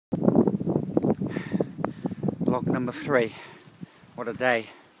Vlog number 3. What a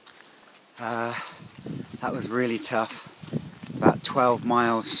day. That was really tough. About 12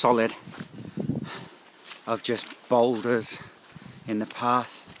 miles solid of just boulders in the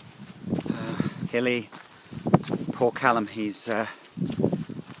path. Hilly. Poor Callum, he was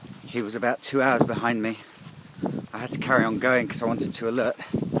about 2 hours behind me. I had to carry on going because I wanted to alert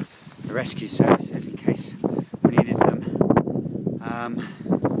the rescue services in case we needed them.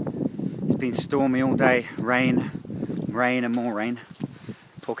 It's been stormy all day, rain and more rain.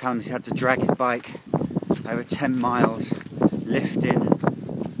 Poor Callum's had to drag his bike over 10 miles, lifting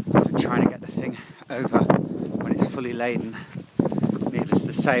and trying to get the thing over when it's fully laden. Needless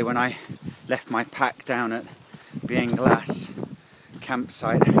to say, when I left my pack down at Glass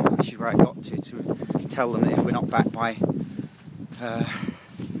campsite, which is where I got to tell them that if we're not back by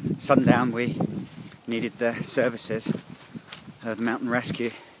sundown, we needed the services of the mountain rescue.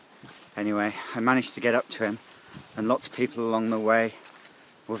 Anyway, I managed to get up to him, and lots of people along the way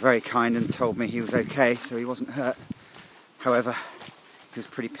were very kind and told me he was okay, so he wasn't hurt. However, he was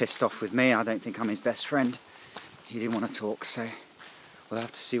pretty pissed off with me. I don't think I'm his best friend. He didn't want to talk, so we'll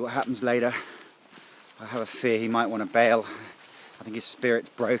have to see what happens later. I have a fear he might want to bail. I think his spirit's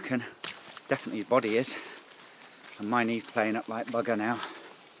broken. Definitely his body is. And my knee's playing up like bugger now.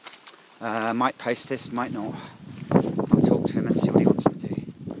 Might post this, might not. I'll talk to him and see what he wants to do.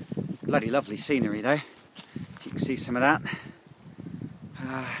 Bloody lovely scenery though. If you can see some of that.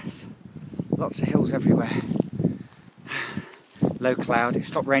 Lots of hills everywhere. Low cloud. It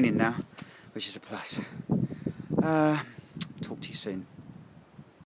stopped raining now, which is a plus. Talk to you soon.